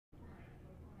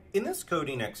In this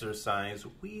coding exercise,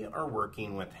 we are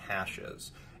working with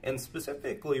hashes, and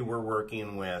specifically we're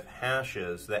working with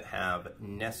hashes that have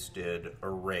nested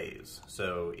arrays.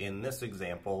 So in this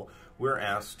example, we're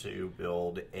asked to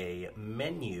build a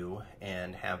menu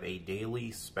and have a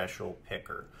daily special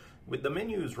picker. With the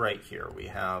menus right here, we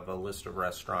have a list of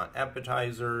restaurant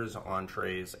appetizers,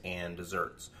 entrees, and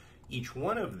desserts. Each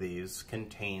one of these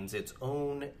contains its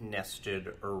own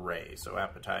nested array. So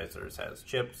appetizers has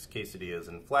chips, quesadillas,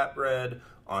 and flatbread.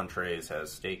 Entrees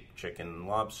has steak, chicken, and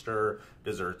lobster.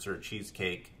 Desserts are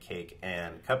cheesecake, cake,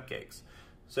 and cupcakes.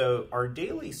 So our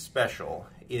daily special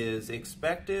is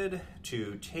expected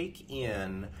to take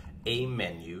in a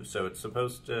menu. So it's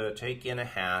supposed to take in a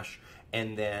hash,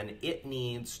 and then it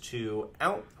needs to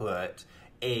output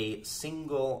a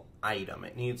single item.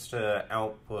 It needs to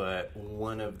output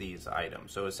one of these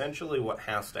items. So essentially what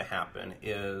has to happen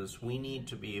is we need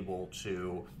to be able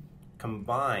to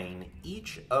combine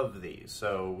each of these.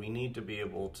 So we need to be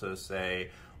able to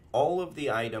say all of the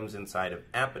items inside of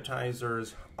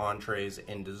appetizers, entrees,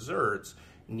 and desserts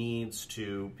needs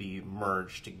to be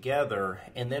merged together,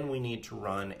 and then we need to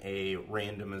run a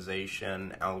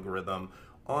randomization algorithm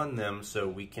on them so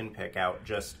we can pick out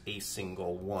just a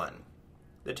single one.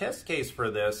 The test case for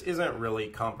this isn't really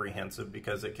comprehensive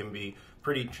because it can be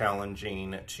pretty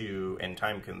challenging and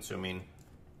time-consuming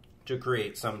to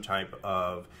create some type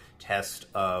of test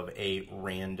of a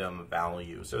random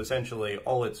value. So essentially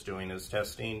all it's doing is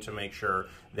testing to make sure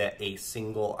that a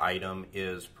single item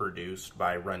is produced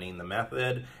by running the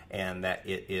method and that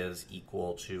it is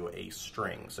equal to a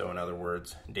string. So in other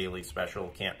words, daily special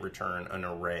can't return an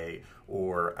array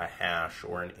or a hash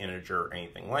or an integer or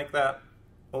anything like that.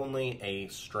 Only a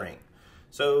string.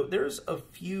 So there's a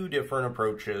few different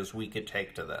approaches we could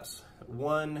take to this.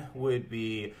 One would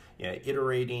be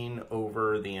iterating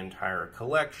over the entire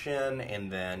collection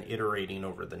and then iterating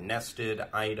over the nested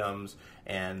items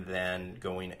and then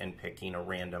going and picking a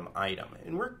random item.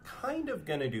 And we're kind of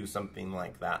going to do something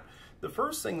like that. The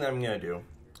first thing that I'm going to do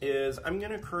is I'm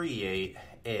going to create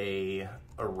an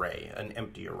array, an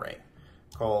empty array,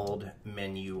 called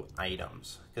menu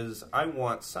items, because I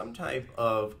want some type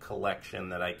of collection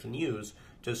that I can use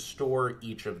to store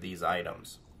each of these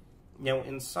items. Now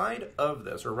inside of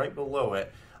this, or right below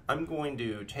it, I'm going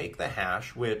to take the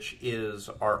hash, which is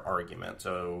our argument,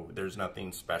 so there's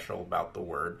nothing special about the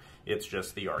word, it's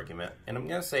just the argument, and I'm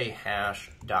going to say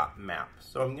hash.map.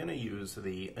 So I'm going to use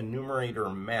the enumerator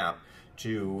map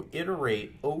to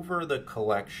iterate over the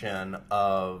collection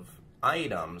of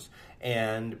items,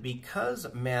 and because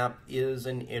map is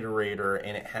an iterator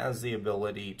and it has the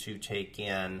ability to take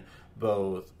in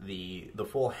both the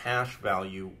full hash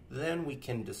value, then we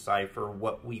can decipher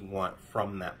what we want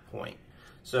from that point.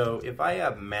 So if I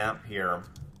have map here,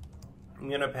 I'm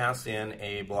going to pass in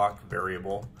a block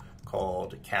variable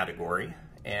called category,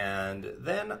 and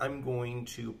then I'm going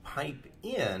to pipe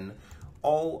in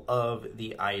all of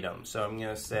the items. So I'm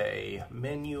going to say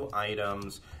menu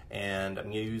items, and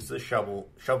I'm going to use the shovel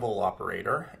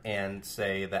operator and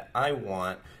say that I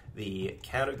want the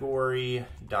category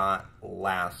dot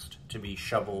last to be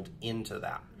shoveled into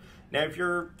that. Now if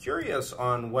you're curious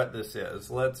on what this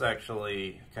is, let's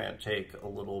actually kind of take a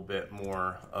little bit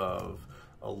more of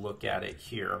a look at it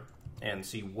here and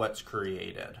see what's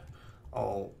created.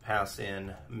 I'll pass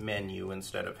in menu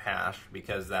instead of hash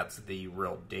because that's the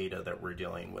real data that we're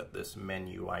dealing with, this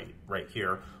menu right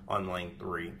here on line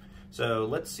 3. So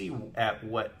let's see at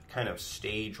what kind of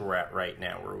stage we're at right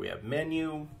now, where we have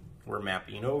menu, we're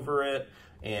mapping over it,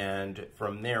 and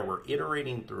from there we're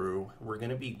iterating through. We're going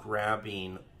to be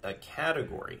grabbing a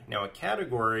category. Now a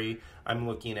category I'm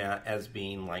looking at as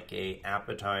being like a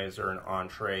appetizer, an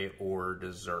entree, or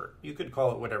dessert. You could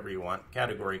call it whatever you want.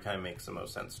 Category kind of makes the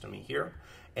most sense to me here.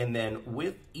 And then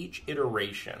with each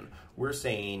iteration, we're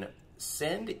saying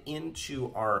send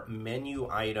into our menu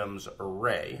items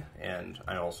array, and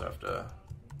I also have to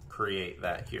create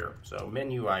that here. So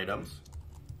menu items,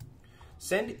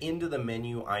 send into the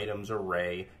menu items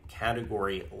array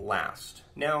category last.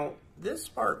 Now this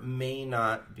part may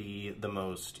not be the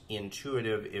most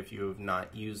intuitive if you have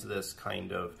not used this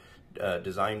kind of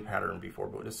design pattern before,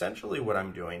 but essentially what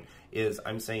I'm doing is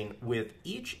I'm saying with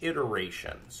each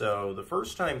iteration, so the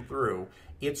first time through,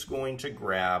 it's going to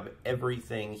grab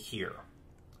everything here.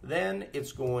 Then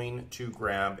it's going to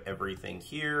grab everything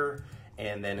here,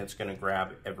 and then it's going to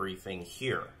grab everything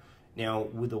here. Now,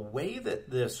 with the way that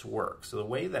this works, so the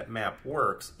way that map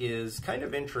works is kind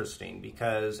of interesting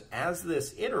because as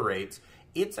this iterates,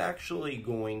 it's actually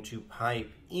going to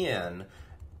pipe in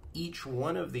each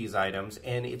one of these items,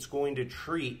 and it's going to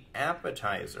treat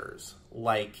appetizers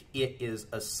like it is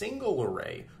a single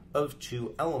array of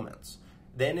 2 elements.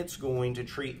 Then it's going to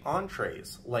treat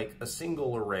entrees like a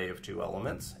single array of 2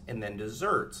 elements, and then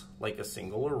desserts like a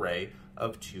single array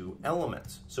of 2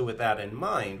 elements. So with that in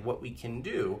mind, what we can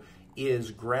do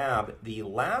is grab the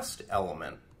last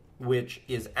element, which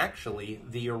is actually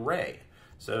the array.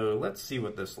 So let's see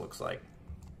what this looks like.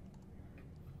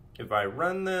 If I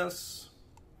run this,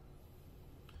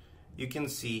 you can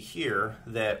see here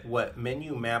that what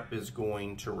menu map is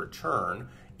going to return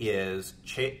is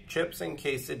chips and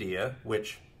quesadilla,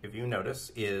 which, if you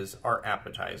notice, is our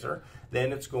appetizer.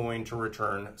 Then it's going to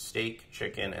return steak,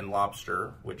 chicken, and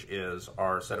lobster, which is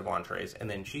our set of entrees, and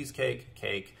then cheesecake,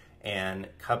 cake, and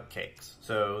cupcakes.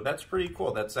 So that's pretty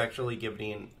cool. That's actually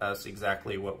giving us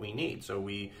exactly what we need. So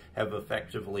we have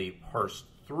effectively parsed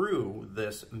through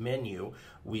this menu.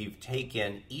 We've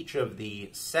taken each of the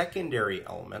secondary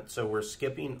elements, so we're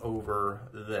skipping over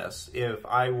this. If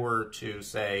I were to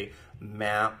say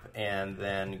map and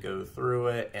then go through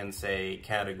it and say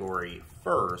category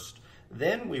first,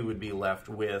 then we would be left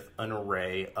with an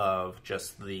array of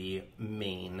just the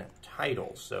main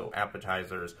titles, so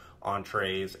appetizers,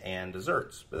 entrees, and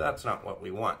desserts. But that's not what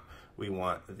we want. We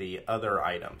want the other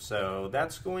items. So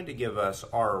that's going to give us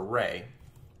our array.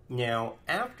 Now,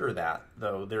 after that,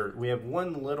 though, we have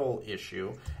one little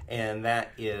issue, and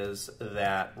that is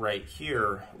that right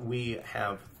here we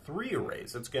have 3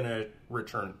 arrays. It's going to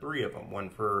return 3 of them, one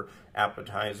for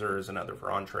appetizers, another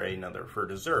for entree, another for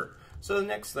dessert. So the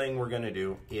next thing we're going to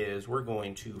do is we're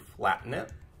going to flatten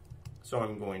it. So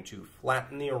I'm going to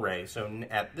flatten the array. So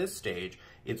at this stage,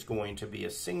 it's going to be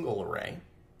a single array.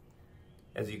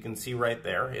 As you can see right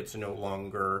there, it's no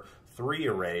longer 3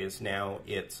 arrays. Now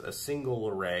it's a single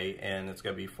array, and it's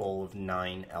going to be full of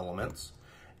 9 elements.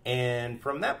 And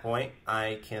from that point,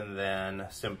 I can then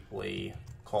simply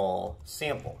call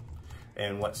sample.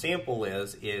 And what sample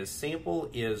is sample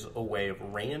is a way of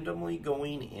randomly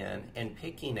going in and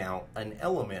picking out an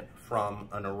element from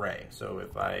an array. So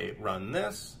if I run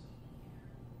this,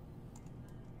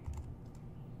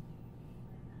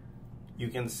 you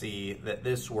can see that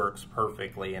this works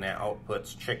perfectly and it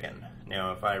outputs chicken.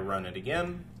 Now if I run it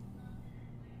again,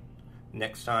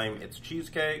 next time it's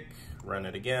cheesecake, run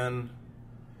it again,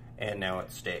 and now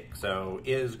it's steak. So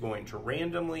it is going to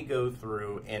randomly go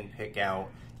through and pick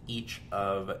out each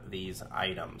of these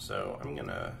items. So I'm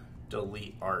gonna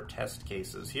delete our test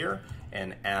cases here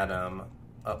and add them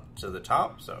up to the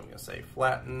top. So I'm gonna say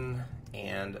flatten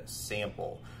and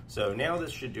sample. So now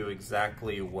this should do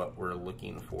exactly what we're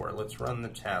looking for. Let's run the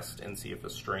test and see if a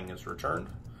string is returned.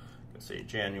 Let's say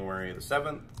January the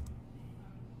 7th.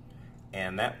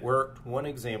 And that worked. One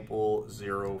example,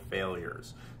 0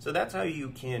 failures. So that's how you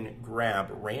can grab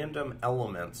random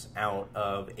elements out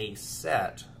of a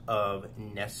set of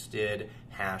nested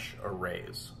hash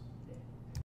arrays.